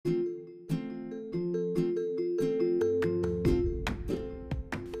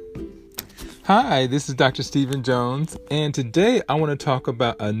Hi, this is Dr. Stephen Jones, and today I want to talk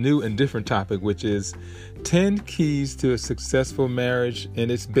about a new and different topic, which is 10 keys to a successful marriage,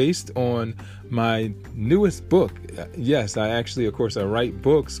 and it's based on my newest book. Yes, I actually, of course, I write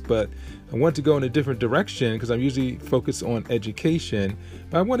books, but I want to go in a different direction because I'm usually focused on education,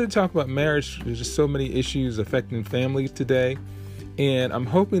 but I wanted to talk about marriage. There's just so many issues affecting families today, and I'm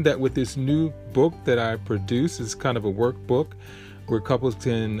hoping that with this new book that I produce, it's kind of a workbook, where couples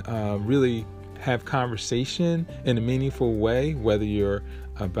can really have conversation in a meaningful way, whether you're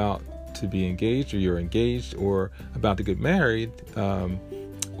about to be engaged or you're engaged or about to get married,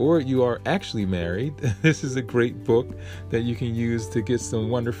 or you are actually married. This is a great book that you can use to get some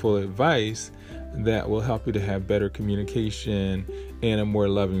wonderful advice that will help you to have better communication and a more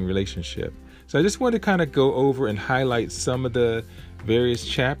loving relationship. So I just want to kind of go over and highlight some of the various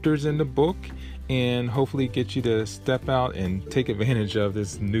chapters in the book and hopefully get you to step out and take advantage of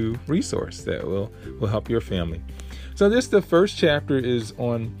this new resource that will help your family. So the first chapter is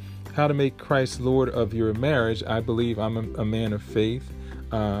on how to make Christ Lord of your marriage. I believe I'm a man of faith.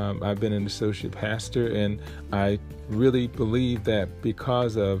 I've been an associate pastor, and I really believe that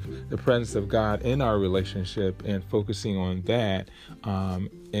because of the presence of God in our relationship and focusing on that,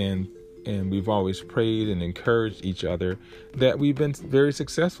 and we've always prayed and encouraged each other, that we've been very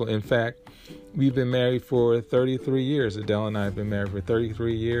successful. In fact, we've been married for 33 years. Adele and I have been married for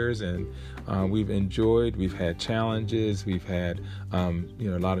 33 years, and we've had challenges, we've had a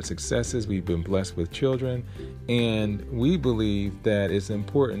lot of successes, we've been blessed with children, and we believe that it's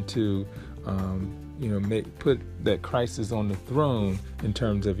important to put that Christ is on the throne in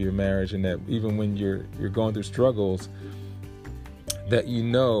terms of your marriage, and that even when you're going through struggles, that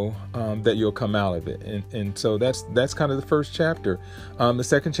that you'll come out of it. And so that's kind of the first chapter. The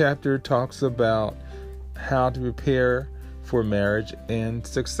second chapter talks about how to prepare for marriage and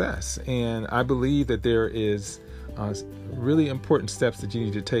success. And I believe that there is really important steps that you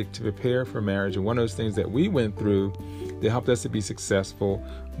need to take to prepare for marriage. And one of those things that we went through that helped us to be successful,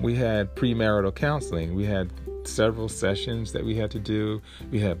 we had premarital counseling. We had several sessions that we had to do.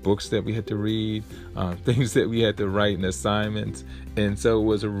 We had books that we had to read, things that we had to write and assignments. And so it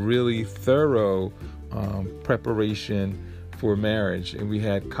was a really thorough preparation for marriage. And we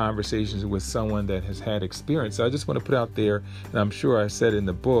had conversations with someone that has had experience. So I just want to put out there, and I'm sure I said in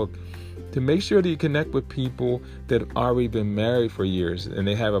the book, to make sure that you connect with people that have already been married for years and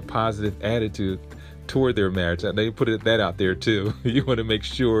they have a positive attitude toward their marriage. They put that out there too. You want to make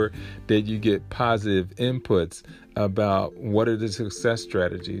sure that you get positive inputs about what are the success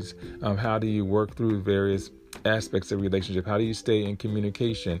strategies. How do you work through various aspects of a relationship? How do you stay in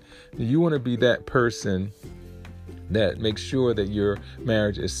communication? You want to be that person that makes sure that your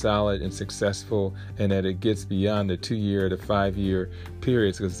marriage is solid and successful, and that it gets beyond the 2-year to 5-year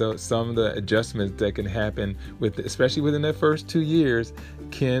periods. Because some of the adjustments that can happen especially within that first 2 years,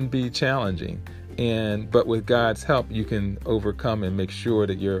 can be challenging. But with God's help, you can overcome and make sure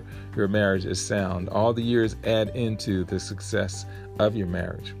that your marriage is sound. All the years add into the success of your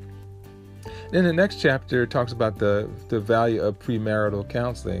marriage. Then the next chapter talks about the value of premarital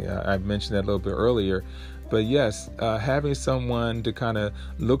counseling. I mentioned that a little bit earlier. But yes, having someone to kind of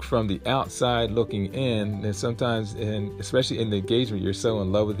look from the outside looking in, and sometimes, especially in the engagement, you're so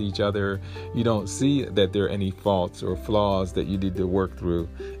in love with each other, you don't see that there are any faults or flaws that you need to work through.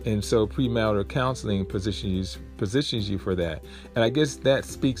 And so premarital counseling positions you for that. And I guess that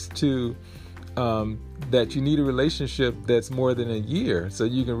speaks to that you need a relationship that's more than a year, so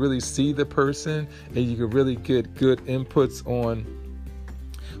you can really see the person and you can really get good inputs on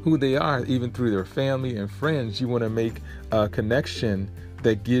who they are, even through their family and friends. You want to make a connection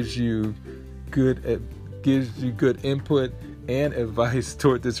that gives you good input and advice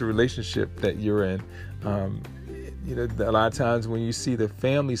toward this relationship that you're in. A lot of times when you see the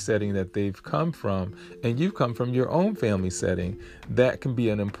family setting that they've come from, and you've come from your own family setting, that can be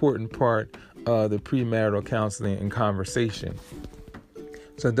an important part of the premarital counseling and conversation.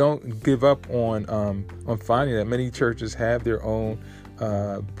 So don't give up on finding that. Many churches have their own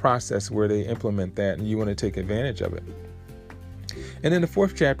process where they implement that, and you want to take advantage of it. And in the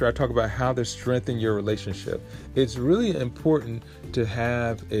fourth chapter, I talk about how to strengthen your relationship. It's really important to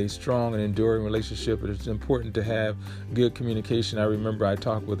have a strong and enduring relationship. It's important to have good communication. I remember I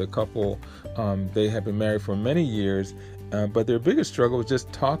talked with a couple, they have been married for many years, but their biggest struggle was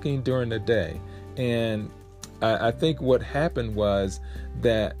just talking during the day. And I think what happened was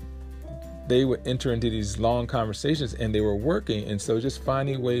that they would enter into these long conversations and they were working. And so just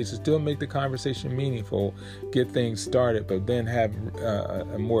finding ways to still make the conversation meaningful, get things started, but then have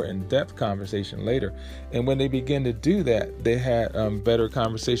a more in-depth conversation later. And when they began to do that, they had better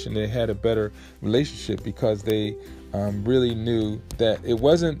conversation. They had a better relationship because they really knew that it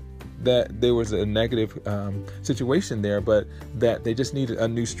wasn't that there was a negative situation there, but that they just needed a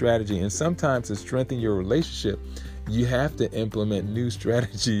new strategy. And sometimes to strengthen your relationship, you have to implement new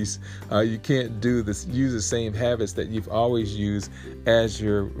strategies. You can't use the same habits that you've always used as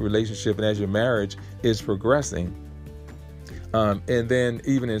your relationship and as your marriage is progressing. And then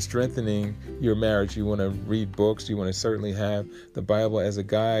even in strengthening your marriage, you want to read books. You want to certainly have the Bible as a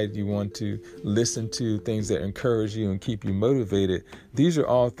guide. You want to listen to things that encourage you and keep you motivated. These are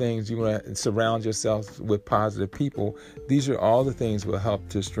all things. You want to surround yourself with positive people. These are all the things that will help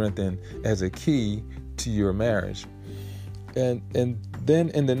to strengthen as a key to your marriage. And then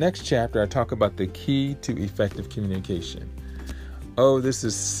in the next chapter, I talk about the key to effective communication. Oh, this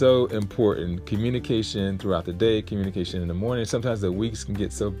is so important. Communication throughout the day, communication in the morning. Sometimes the weeks can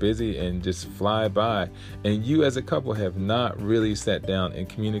get so busy and just fly by. And you as a couple have not really sat down and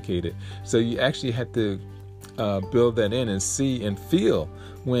communicated. So you actually have to build that in and see and feel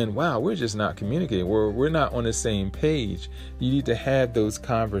when, wow, we're just not communicating. We're not on the same page. You need to have those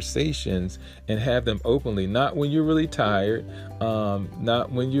conversations and have them openly, not when you're really tired,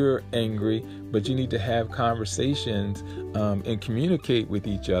 not when you're angry, but you need to have conversations and communicate with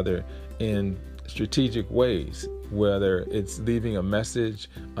each other in strategic ways, whether it's leaving a message,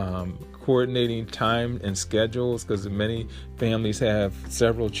 coordinating time and schedules, because many families have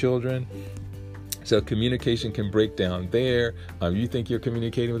several children. So communication can break down there. You think you're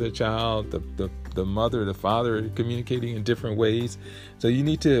communicating with a child, the mother, the father are communicating in different ways. So you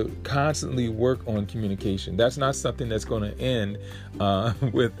need to constantly work on communication. That's not something that's going to end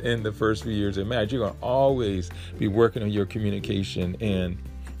within the first few years of marriage. You're going to always be working on your communication and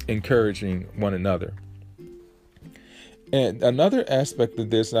encouraging one another. And another aspect of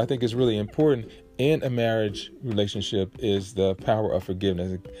this, and I think is really important in a marriage relationship, is the power of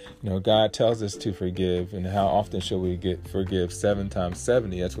forgiveness. God tells us to forgive, and how often shall we forgive? 7 times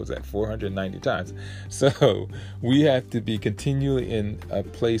 70. That's what's at 490 times. So we have to be continually in a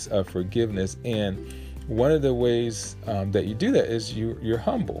place of forgiveness. And one of the ways that you do that is you're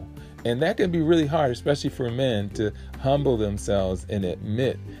humble. And that can be really hard, especially for men, to humble themselves and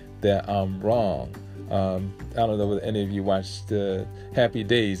admit that I'm wrong. I don't know whether any of you watched Happy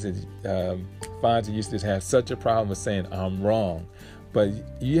Days. Fonzie used to have such a problem with saying, I'm wrong. But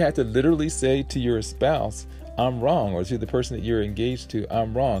you have to literally say to your spouse, I'm wrong, or to the person that you're engaged to,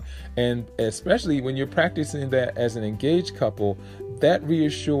 I'm wrong. And especially when you're practicing that as an engaged couple, that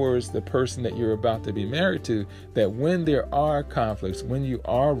reassures the person that you're about to be married to that when there are conflicts, when you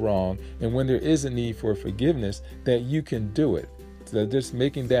are wrong, and when there is a need for forgiveness, that you can do it. So just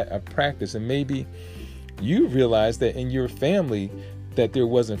making that a practice. And maybe you realize that in your family that there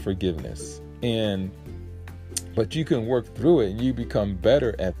wasn't forgiveness, but you can work through it and you become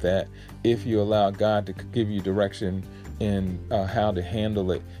better at that if you allow God to give you direction in how to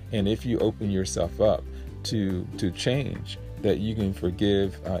handle it, and if you open yourself up to change, that you can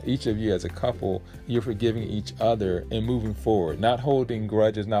forgive each of you as a couple. You're forgiving each other and moving forward, not holding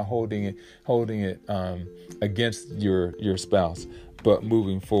grudges, not holding it against your spouse, but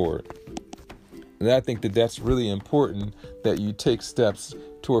moving forward. And I think that that's really important, that you take steps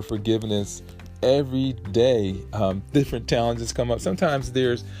toward forgiveness every day. Different challenges come up. Sometimes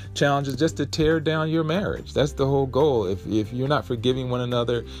there's challenges just to tear down your marriage. That's the whole goal. If you're not forgiving one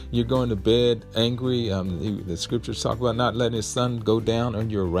another, you're going to bed angry. The scriptures talk about not letting the sun go down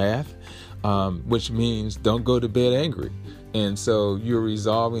on your wrath, which means don't go to bed angry. And so you're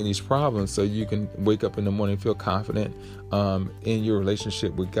resolving these problems so you can wake up in the morning and feel confident in your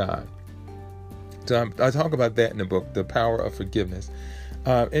relationship with God. So I talk about that in the book, The Power of Forgiveness.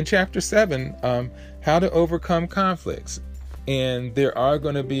 In chapter 7, how to overcome conflicts. And there are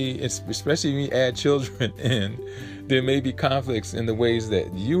going to be, especially when you add children in, there may be conflicts in the ways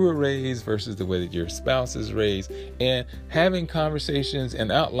that you were raised versus the way that your spouse is raised. And having conversations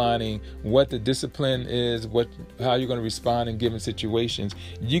and outlining what the discipline is, how you're going to respond in given situations,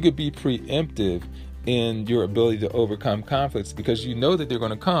 you could be preemptive in your ability to overcome conflicts, because you know that they're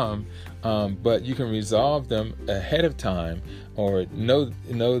going to come, but you can resolve them ahead of time, or know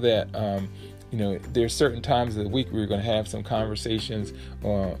that there's certain times of the week where you're going to have some conversations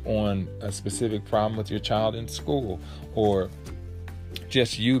on a specific problem with your child in school, or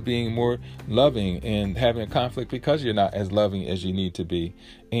just you being more loving and having a conflict because you're not as loving as you need to be.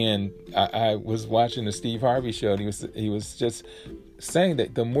 And I was watching the Steve Harvey show, and he was just saying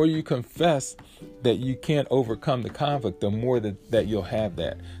that the more you confess that you can't overcome the conflict, the more that you'll have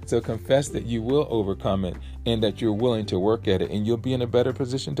that. So confess that you will overcome it and that you're willing to work at it, and you'll be in a better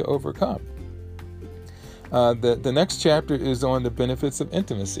position to overcome. The next chapter is on the benefits of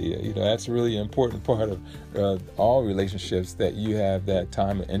intimacy. That's a really important part of all relationships, that you have that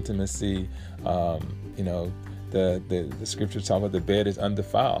time of intimacy. The scriptures talk about the bed is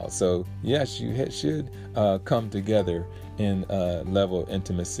undefiled. So yes, you should come together in a level of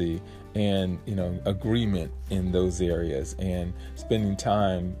intimacy and agreement in those areas, and spending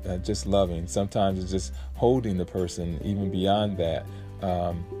time just loving. Sometimes it's just holding the person, even beyond that.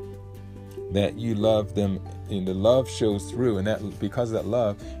 That you love them, and the love shows through, and that because of that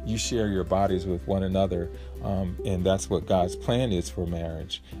love, you share your bodies with one another, and that's what God's plan is for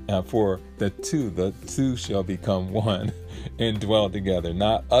marriage. For the two shall become one and dwell together.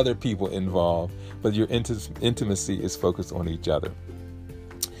 Not other people involved, but your intimacy is focused on each other.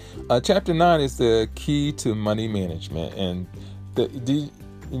 Chapter 9 is the key to money management, and you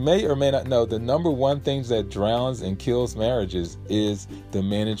may or may not know, the number one thing that drowns and kills marriages is the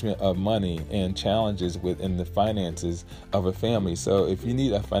management of money and challenges within the finances of a family. So if you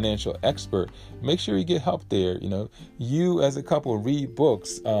need a financial expert, make sure you get help there. You as a couple, read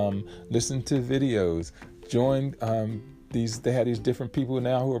books, listen to videos, join they have these different people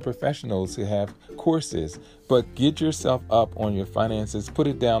now who are professionals who have courses, but get yourself up on your finances, put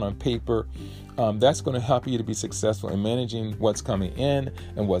it down on paper. That's going to help you to be successful in managing what's coming in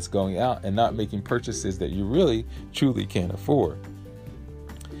and what's going out, and not making purchases that you really, truly can't afford.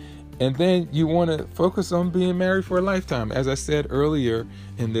 And then you want to focus on being married for a lifetime. As I said earlier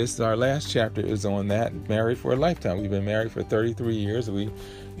in this, our last chapter is on that, married for a lifetime. We've been married for 33 years. We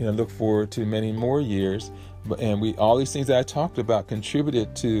look forward to many more years. And all these things that I talked about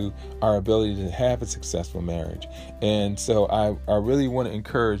contributed to our ability to have a successful marriage. And so I really want to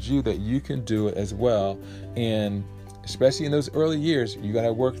encourage you that you can do it as well. And especially in those early years, you got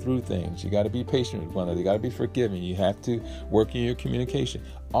to work through things. You got to be patient with one another. You got to be forgiving. You have to work in your communication.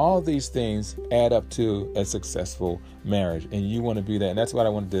 All these things add up to a successful marriage, and you want to be that. And that's what I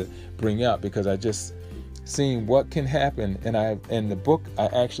wanted to bring up, because I just seen what can happen. And in the book, I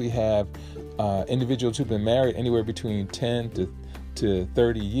actually have individuals who've been married anywhere between 10 to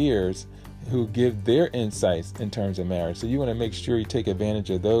 30 years who give their insights in terms of marriage. So you want to make sure you take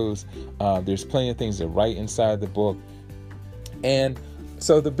advantage of those. There's plenty of things to write inside the book. And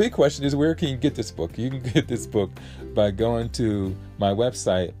so the big question is, where can you get this book? You can get this book by going to my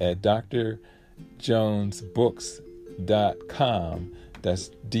website at drjonesbooks.com. That's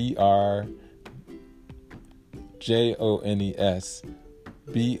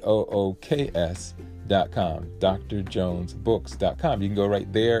DrJonesBooks.com, drjonesbooks.com. You can go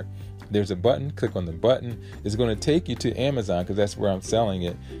right there. There's a button. Click on the button. It's going to take you to Amazon, because that's where I'm selling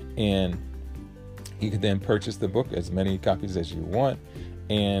it. And you can then purchase the book, as many copies as you want.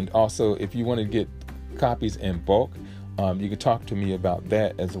 And also, if you want to get copies in bulk, you can talk to me about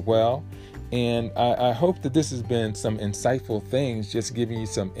that as well. And I hope that this has been some insightful things, just giving you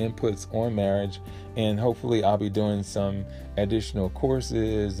some inputs on marriage. And hopefully I'll be doing some additional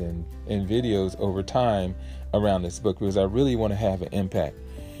courses and videos over time around this book, because I really want to have an impact.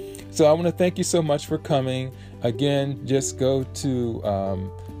 So I want to thank you so much for coming. Again, just go to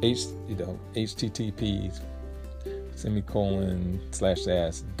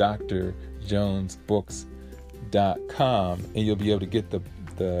http://drjonesbooks.com, and you'll be able to get the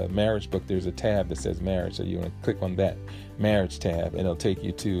marriage book. There's a tab that says marriage, so you want to click on that marriage tab, and it'll take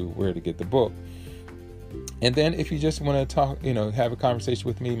you to where to get the book. And then if you just want to talk, have a conversation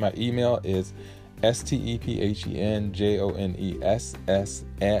with me, my email is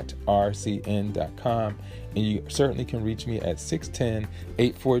stephenjones@rcns.com, and you certainly can reach me at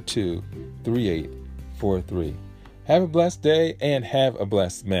 610-842-3843. Have a blessed day and have a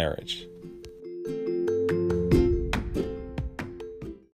blessed marriage.